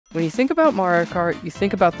When you think about Mario Kart, you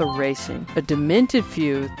think about the racing. A demented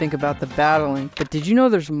few think about the battling. But did you know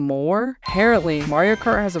there's more? Apparently, Mario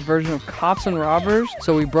Kart has a version of cops and robbers,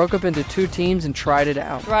 so we broke up into 2 teams and tried it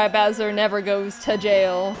out. Dry Bowser never goes to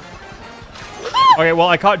jail. Okay, well,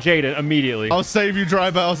 I caught Jaiden immediately. I'll save you,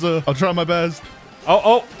 Dry Bowser. I'll try my best.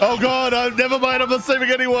 Oh. Oh, God. Never mind. I'm not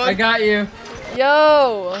saving anyone. I got you.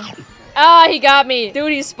 Yo. Ah, he got me.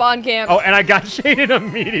 Dude, he's spawn camp. Oh, and I got Jaiden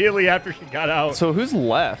immediately after she got out. So who's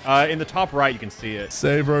left? In the top right, you can see it.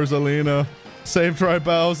 Save Rosalina. Save Dry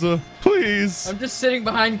Bowser. Please. I'm just sitting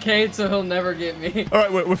behind Cade, so he'll never get me. All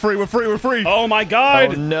right, we're free. We're free. We're free. Oh, my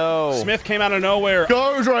God. Oh, no. Smith came out of nowhere.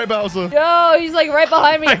 Go, Dry Bowser. Yo, he's like right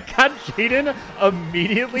behind me. I got Jaiden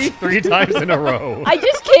immediately 3 times in a row. I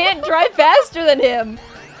just can't drive faster than him.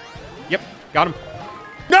 Yep, got him.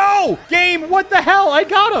 No! Game, what the hell? I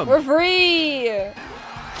got him. We're free.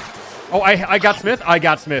 Oh, I got Smith. I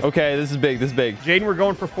got Smith. Okay, this is big. This is big. Jaiden, we're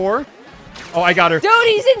going for 4. Oh, I got her. Dude,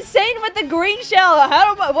 he's insane with the green shell.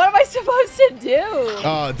 What am I supposed to do?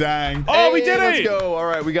 Oh, dang. Oh, we did it. Let's go. All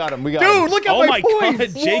right, we got him. We got him. Dude, look at Oh, my God.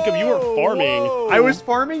 points. Jacob, you were farming. Whoa. I was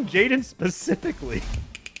farming Jaiden specifically.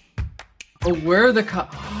 Oh, where are the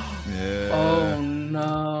cops? Yeah. Oh,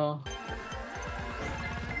 no.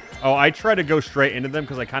 Oh, I tried to go straight into them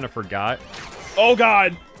because I kind of forgot. Oh,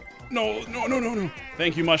 God. No.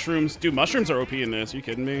 Thank you, mushrooms. Dude, mushrooms are OP in this. Are you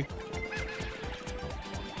kidding me?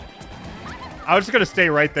 I was just going to stay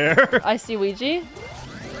right there. I see Ouija.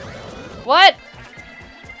 What?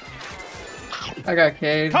 I got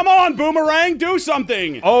Cade. Come on, Boomerang. Do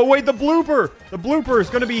something. Oh, wait, the blooper. The blooper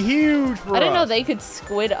is going to be huge for us. I didn't know they could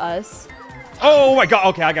squid us. Oh, my God.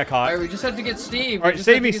 Okay, I got caught. All right, we just have to get Steve. All right,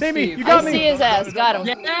 save me, save me. You got I me. see his ass. Got him.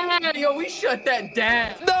 Yeah, yo, we shut that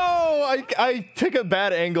down. No, I took a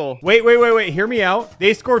bad angle. Wait. Hear me out.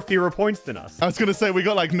 They scored fewer points than us. I was going to say, we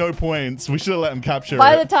got like no points. We should have let him capture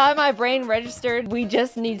By the it. time my brain registered, we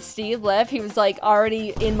just need Steve left. He was like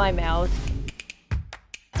already in my mouth.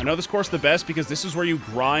 I know this course the best because this is where you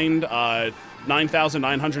grind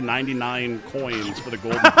 9,999 coins for the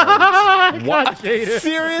golden cards. What? Jaiden.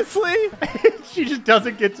 Seriously? She just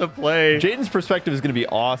doesn't get to play. Jaiden's perspective is going to be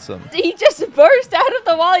awesome. He just burst out of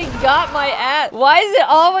the wall. He got my ass. Why is it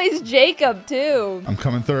always Jacob too? I'm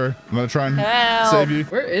coming through. I'm going to try and Help. save you.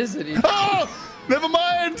 Where is it? Oh, never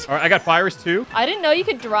mind. All right, I got Fyrus too. I didn't know you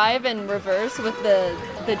could drive and reverse with the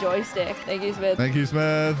joystick. Thank you, Smith. Thank you,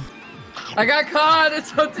 Smith. I got caught.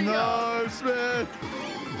 It's up to you. No, Smith.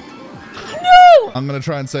 No! I'm going to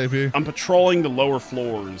try and save you. I'm patrolling the lower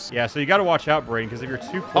floors. Yeah, so you got to watch out, Brain, because if you're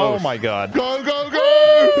too Oh close. my God. Go, go, go.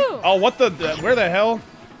 Woo! Oh, what the where the hell?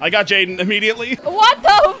 I got Jaiden immediately. What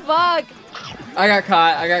the fuck? I got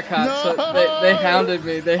caught. So they hounded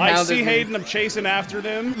me. They hounded I see me. Hayden. I'm chasing after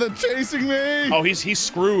them. They're chasing me. Oh, he's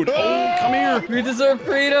screwed. Oh, come here. We deserve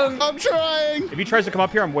freedom. I'm trying. If he tries to come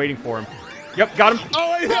up here, I'm waiting for him. Yep, got him.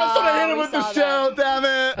 Oh, I thought I hit him we with the saw shell. Damn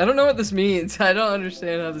it. I don't know what this means. I don't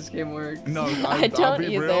understand how this game works. No, I I'll don't be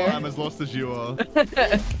either. real. I'm as lost as you are.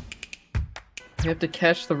 You have to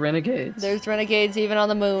catch the renegades. There's renegades even on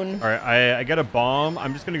the moon. All right, I got a bomb.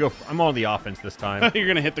 I'm just going to go. I'm on the offense this time. You're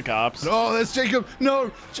gonna hit the cops. Oh, there's Jacob.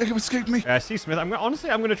 No, Jacob escaped me. I see Smith. Honestly,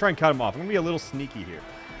 I'm going to try and cut him off. I'm going to be a little sneaky here.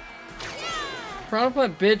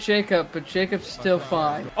 Front bit Jacob, but Jacob's still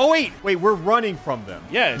fine. Oh, wait, we're running from them.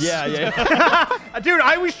 Yes. Yeah. Dude,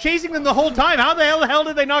 I was chasing them the whole time. How the hell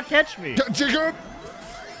did they not catch me? Jacob,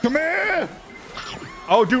 come here.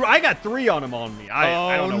 Oh, dude, I got 3 on him on me.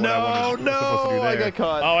 I don't know what I was supposed to do there. I got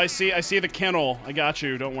caught. Oh, I see the kennel. I got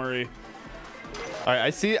you. Don't worry. All right, I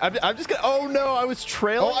see. I'm just gonna. Oh no, I was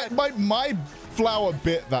trailing. Oh, my flower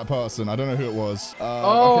bit that person. I don't know who it was.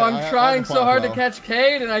 Oh, okay, I'm trying so hard to flower. catch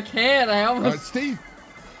Cade, and I can't. I All right, almost. Steve.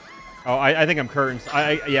 Oh, I think I'm curtains.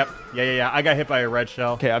 Yep. Yeah. I got hit by a red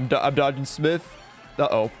shell. Okay, I'm dodging Smith.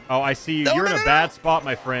 Uh-oh. Oh, I see you. No, You're in a bad spot,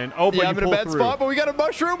 my friend. Oh, but Yeah, you I'm in a pulled bad through. spot, but we got a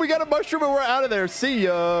mushroom. And we're out of there. See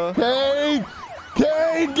ya.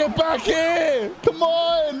 Cade, get back here. Come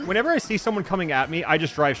on. Whenever I see someone coming at me, I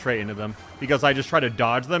just drive straight into them because I just try to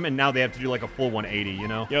dodge them, and now they have to do like a full 180, you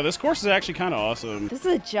know? Yo, this course is actually kind of awesome. This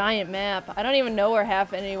is a giant map. I don't even know where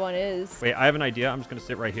half anyone is. Wait, I have an idea. I'm just going to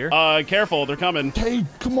sit right here. Careful. They're coming. Cade,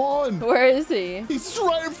 come on. Where is he? He's just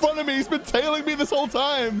right in front of me. He's been tailing me this whole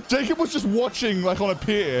time. Jacob was just watching like on a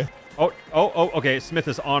pier. Oh, okay. Smith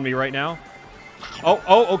is on me right now.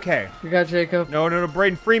 Oh, okay. You got Jacob. No,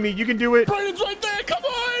 Braden, free me. You can do it. Braden's right there. Come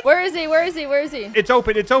on. Where is he? Where is he? Where is he? It's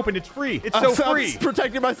open. It's free. It's so free. I'm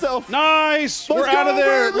protecting myself. Nice. We're out of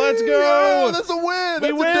there. Baby. Let's go. Yeah, that's a win. We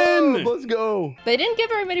That's a win. dub. Let's go. They didn't give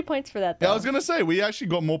very many points for that, though. Yeah, I was gonna say we actually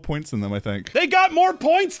got more points than them. I think. They got more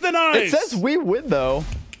points than us. It says we win though.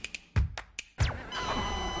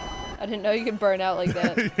 I didn't know you could burn out like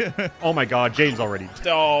that. Oh my god, Jaiden's already.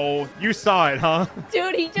 Oh, You saw it, huh?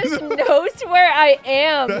 Dude, he just knows where I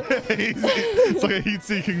am. It's like a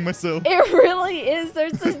heat-seeking missile. It really is.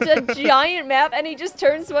 There's such a giant map, and he just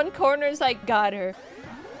turns one corner and is like, got her.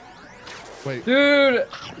 Wait. Dude,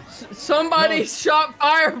 somebody shot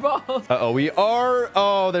fireballs. Uh-oh, we are...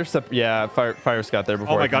 Oh, there's... Yeah, Fyrus got there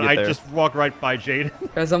before Oh my I could god, get I there. just walked right by Jaiden.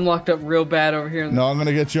 Guys, I'm locked up real bad over here. No, I'm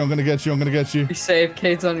gonna get you. I'm gonna get you. I'm gonna get you. Be safe.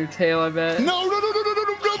 Kate's on your tail, I bet. No, no, no, no, no, no,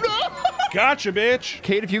 no, no, no. gotcha, bitch.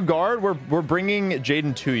 Kate, if you guard, we're bringing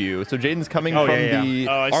Jaiden to you. So Jaiden's coming Oh, from yeah, the...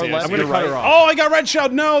 Oh, I see, our I see. left, I'm gonna your cut right. her off. Oh, I got red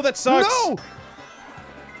shelled. No, that sucks. No!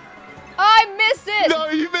 I missed it. No,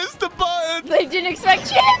 you missed the button. They didn't expect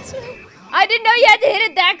shit. I didn't know you had to hit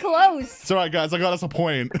it that close. It's all right, guys. I got us a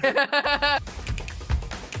point.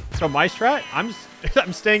 So my strat, I'm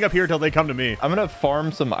staying up here till they come to me. I'm gonna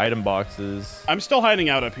farm some item boxes. I'm still hiding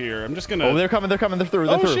out up here. I'm just gonna. Oh, they're coming. They're coming. They're through.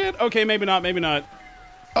 They're Oh through. shit. Okay, maybe not. Maybe not.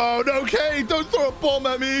 Oh, no, Kate. Don't throw a bomb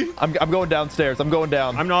at me. I'm going downstairs. I'm going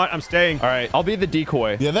down. I'm not, I'm staying. All right, I'll be the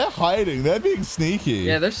decoy. Yeah, they're hiding. They're being sneaky.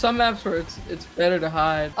 Yeah, there's some maps where it's better to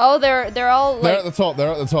hide. Oh, they're all They're like. at the top.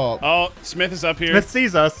 They're at the top. Oh, Smith is up here. Smith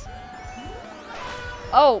sees us.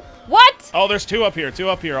 Oh, what? Oh, there's two up here. Two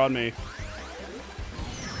up here on me.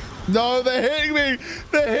 No, they're hitting me.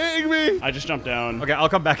 They're hitting me. I just jumped down. Okay, I'll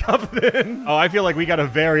come back up then. Oh, I feel like we got a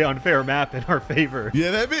very unfair map in our favor.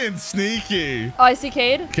 Yeah, they're being sneaky. Oh, I see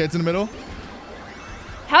Cade. Kate's in the middle.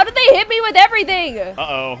 How did they hit me with everything?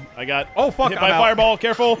 Uh-oh. I got Oh, fuck, hit I'm by a out. fireball.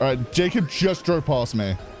 Careful. All right, Jacob just drove past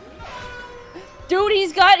me. Dude,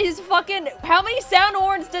 he's got his fucking... How many sound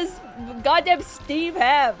horns does goddamn Steve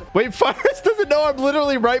have? Wait, Fyrus doesn't know I'm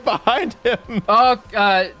literally right behind him. Oh,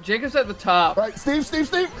 Jacob's at the top. All right, Steve.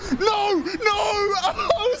 No, no.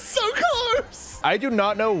 Oh, so close. I do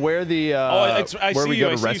not know where the I where see we you, go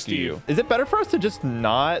I to see you, rescue you. Steve. Is it better for us to just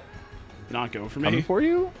not Not go for come me. for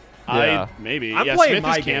you? Yeah. Maybe. I'm yeah, playing Smith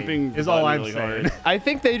my is camping. game, is all I'm really saying. hard. I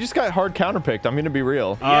think they just got hard counterpicked. I'm gonna be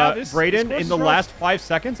real. This Brayden, course in the is rough. last 5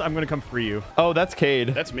 seconds, I'm gonna come free you. Oh, that's Cade.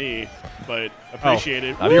 That's me, but appreciate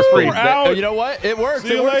it. You're free. We're out. You know what? It works.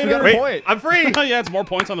 See It you works. We got later. a point. I'm free. Oh, yeah, it's more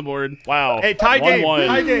points on the board. Wow. Hey, tie game. 1-1.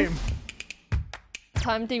 Tie game.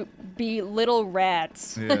 Time to be little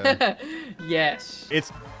rats. Yeah. Yes.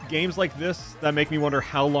 It's games like this that make me wonder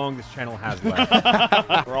how long this channel has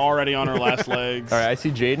left. We're already on our last legs. All right, I see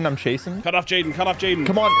Jaiden. I'm chasing. Cut off Jaiden. Cut off Jaiden.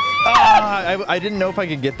 Come on. Ah, I didn't know if I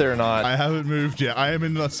could get there or not. I haven't moved yet. I am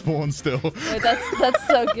in the spawn still. Wait, that's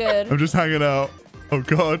so good. I'm just hanging out. Oh,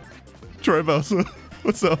 God. Troy Belser.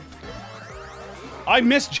 What's up? I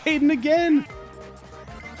missed Jaiden again.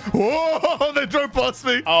 Whoa, they drove past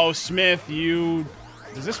me. Oh, Smith, you...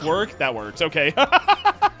 Does this work? That works. Okay.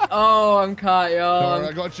 Oh, I'm caught, Don't y'all. worry,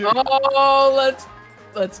 I got you. Oh,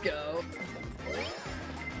 let's go.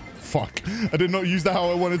 Fuck. I did not use that how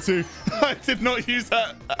I wanted to. I did not use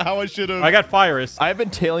that how I should have. I got Fyrus. I've been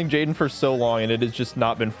tailing Jaiden for so long, and it has just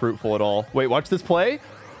not been fruitful at all. Wait, watch this play.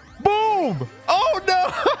 Boom! Oh,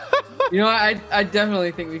 no! You know what? I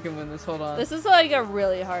definitely think we can win this. Hold on. This is like a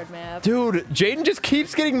really hard map. Dude, Jaiden just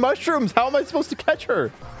keeps getting mushrooms. How am I supposed to catch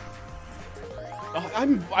her?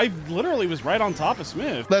 I literally was right on top of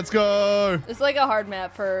Smith. Let's go. It's like a hard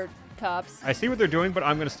map for cops. I see what they're doing, but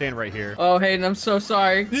I'm gonna stand right here. Oh, Hayden, I'm so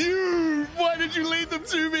sorry. Why did you lead them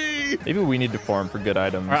to me? Maybe we need to farm for good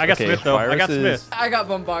items. All right, I got Smith, though. I got Fyrus is- Smith. I got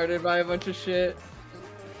bombarded by a bunch of shit.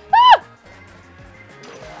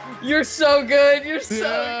 You're so good. You're so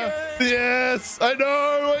good. Yes, I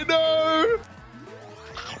know.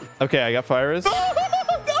 Okay, I got Fyrus.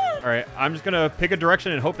 All right, I'm just gonna pick a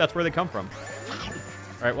direction and hope that's where they come from.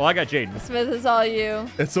 All right, well, I got Jaiden. Smith, is all you.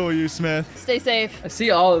 It's all you, Smith. Stay safe. I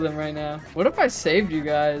see all of them right now. What if I saved you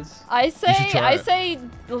guys? I should try say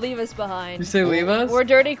it. leave us You behind. say leave us? We're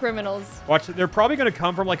dirty criminals. Watch, they're probably gonna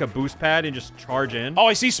come from like a boost pad and just charge in. Oh,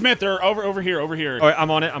 I see Smith. They're over here. Over here. All right,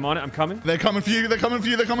 I'm on it. I'm coming. They're coming for you. They're coming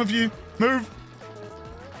for you. Move.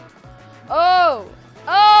 Oh! Go,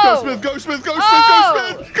 Oh! Smith. Go, Smith.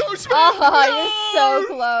 Oh! Go, Smith. Oh, you're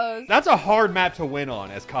so close. That's a hard map to win on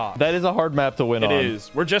as cops. That is a hard map to win It on. is.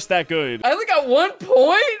 We're just that good. I only got 1 point?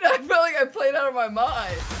 I felt like I played out of my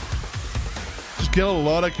mind. Just get a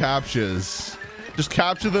lot of captures. Just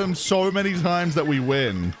capture them so many times that we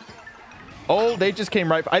win. Oh, they just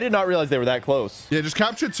came right. I did not realize they were that close. Yeah, just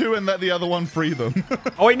capture 2 and let the other one free them.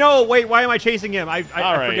 Oh wait, no, wait. Why am I chasing him? I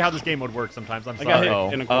right. forget how this game would work sometimes. I'm I got sorry.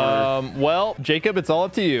 hit in a corner. Well, Jacob, it's all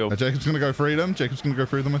up to you. Jacob's gonna go free them.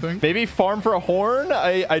 I think. Maybe farm for a horn.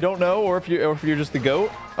 I don't know, or if you're just the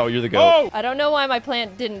goat. Oh, you're the goat. Oh! I don't know why my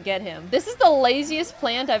plant didn't get him. This is the laziest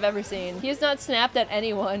plant I've ever seen. He has not snapped at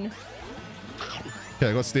anyone. Okay,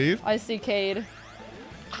 I got Steve. I see Cade.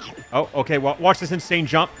 Oh, okay. Well, watch this insane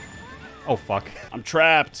jump. Oh, fuck. I'm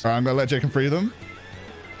trapped. All right, I'm gonna let Jacob free them.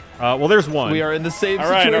 Well, there's one. We are in the same All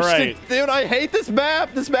right, situation. all right. Dude, I hate this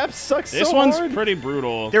map. This map sucks This so one's hard. pretty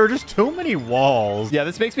brutal. There are just too many walls. Yeah,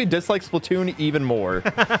 this makes me dislike Splatoon even more.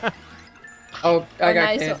 Oh, I got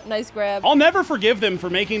nice, canned. nice grab. I'll never forgive them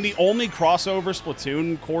for making the only crossover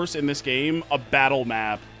Splatoon course in this game a battle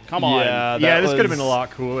map. Come on. Yeah, Yeah, this could have was- been a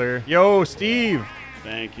lot cooler. Yo, Steve.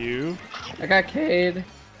 Thank you. I got Cade.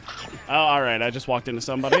 Oh, all right. I just walked into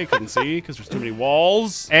somebody. I couldn't see because there's too many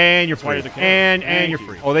walls. And you're Why free. are the cameras? And Thank you're you.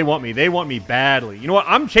 free. Oh, they want me. They want me badly. You know what?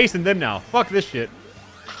 I'm chasing them now. Fuck this shit.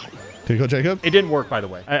 Here you go, Jacob. It didn't work, by the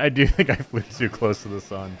way. I do think I flew too close to the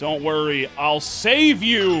sun. Don't worry. I'll save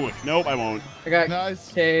you. Nope, I won't. I got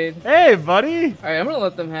Nice. Cade. Hey, buddy. All right, I'm gonna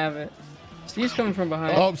let them have it. Steve's coming from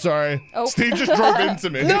behind. Oh, sorry. Oh. Steve just drove into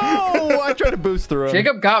me. No, I tried to boost through him.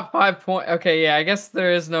 Jacob got 5 points. Okay, yeah, I guess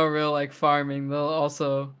there is no real like farming. They'll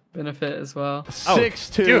also benefit as well.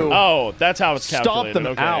 6-2. dude. Oh, that's how it's Stop calculated. them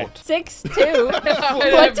okay. out. 6-2.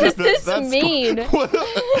 What does this mean?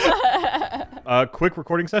 Quick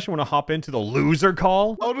recording session. Want to hop into the loser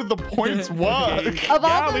call? How did the points work? Of all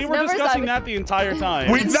Yeah, those we were numbers, discussing that the entire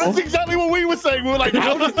time. That's exactly what we were saying. We were like,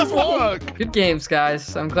 how does this work? Good games,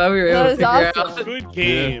 guys. I'm glad we were That able to was figure awesome. out. Good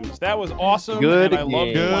games. That was awesome. Good and I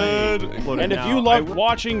loved game. playing. Good. And if you loved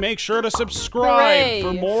watching, make sure to subscribe Hooray.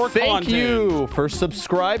 for more Thank content. you for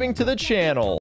subscribing to the channel.